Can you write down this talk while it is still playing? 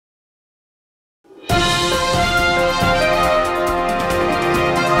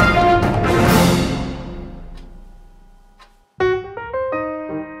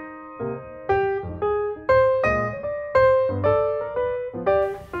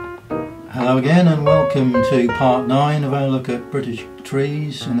Hello again and welcome to part 9 of our look at British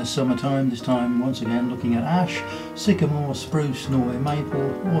trees in the summertime, this time once again looking at ash, sycamore, spruce, Norway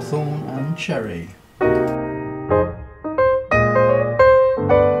maple, hawthorn and cherry.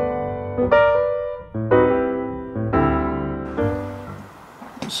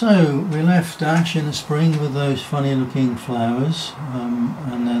 So we left ash in the spring with those funny looking flowers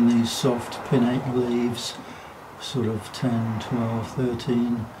and then these soft pinnate leaves, sort of 10, 12,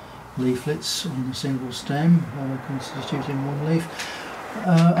 13 leaflets on a single stem constituting one leaf,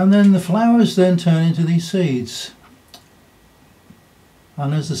 and then the flowers then turn into these seeds,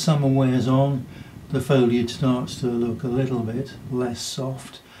 and as the summer wears on the foliage starts to look a little bit less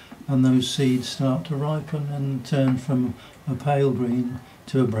soft and those seeds start to ripen and turn from a pale green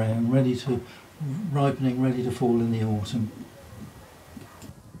to a brown, ready to fall in the autumn.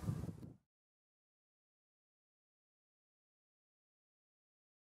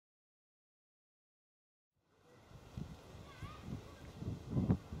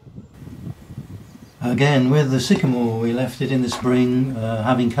 Again, with the sycamore, we left it in the spring,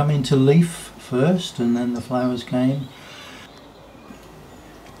 having come into leaf first and then the flowers came.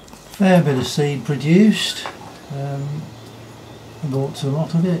 Fair bit of seed produced, I bought a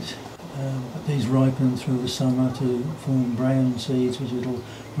lot of it, but these ripen through the summer to form brown seeds which it'll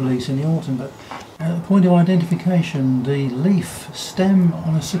release in the autumn. But at the point of identification, the leaf stem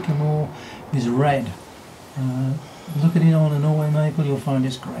on a sycamore is red. Look at it on a Norway maple, you'll find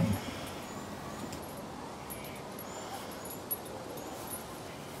it's green.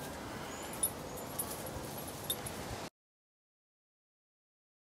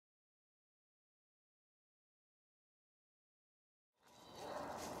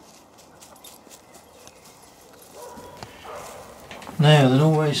 Now the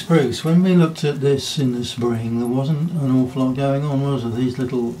Norway spruce, when we looked at this in the spring there wasn't an awful lot going on, was there? These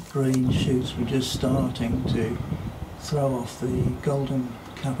little green shoots were just starting to throw off the golden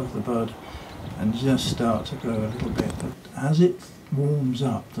cap of the bud and just start to grow a little bit, but as it warms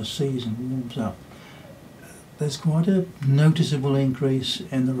up, the season warms up, there's quite a noticeable increase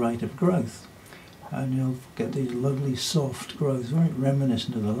in the rate of growth and you'll get these lovely soft growths, very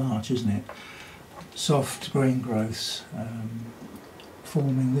reminiscent of the larch, isn't it? Soft green growths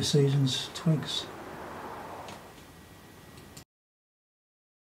forming this season's twigs.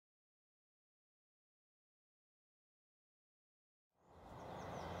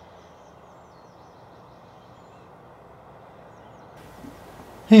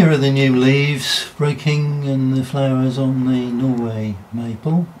 Here are the new leaves breaking and the flowers on the Norway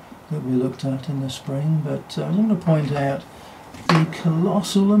maple that we looked at in the spring, but I want to point out the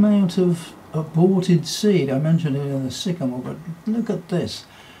colossal amount of aborted seed. I mentioned it in the sycamore, but look at this.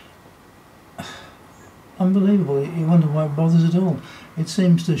 Unbelievable. You wonder why it bothers at all. It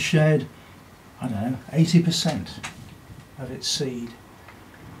seems to shed, I don't know, 80% of its seed.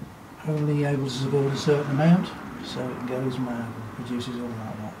 Only able to support a certain amount, so it goes mad and produces all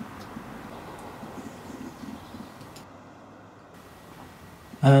that lot.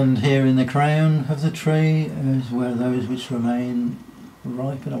 And here in the crown of the tree is where those which remain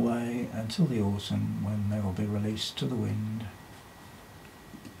ripen away until the autumn, when they will be released to the wind.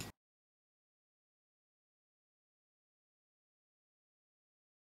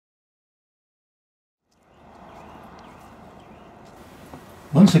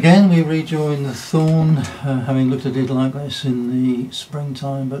 Once again we rejoin the thorn, having looked at it like this in the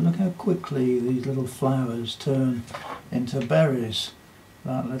springtime, but look how quickly these little flowers turn into berries.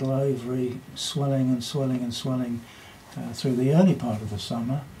 That little ovary swelling and swelling and swelling through the early part of the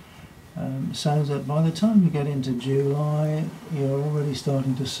summer, so that by the time you get into July you're already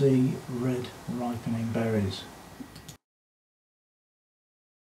starting to see red ripening berries.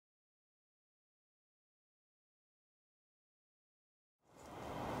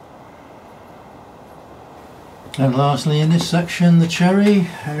 And lastly in this section, the cherry.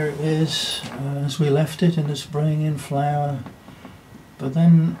 Here it is as we left it in the spring in flower, but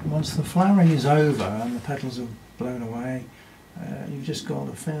then once the flowering is over and the petals have blown away, you've just got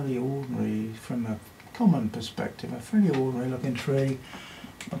a fairly ordinary, from a common perspective, a fairly ordinary looking tree.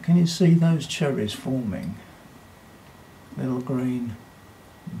 But can you see those cherries forming? Little green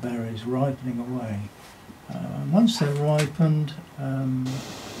berries ripening away. Once they're ripened,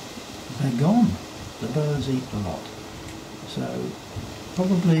 they're gone. The birds eat a lot. So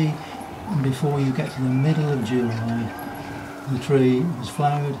probably before you get to the middle of July, the tree has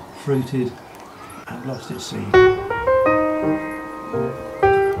flowered, fruited and lost its seed.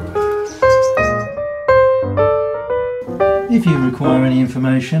 If you require any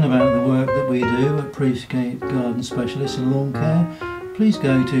information about the work that we do at Priestgate Garden Specialists in Lawn Care, please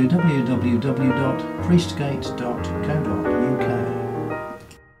go to www.priestgate.co.uk.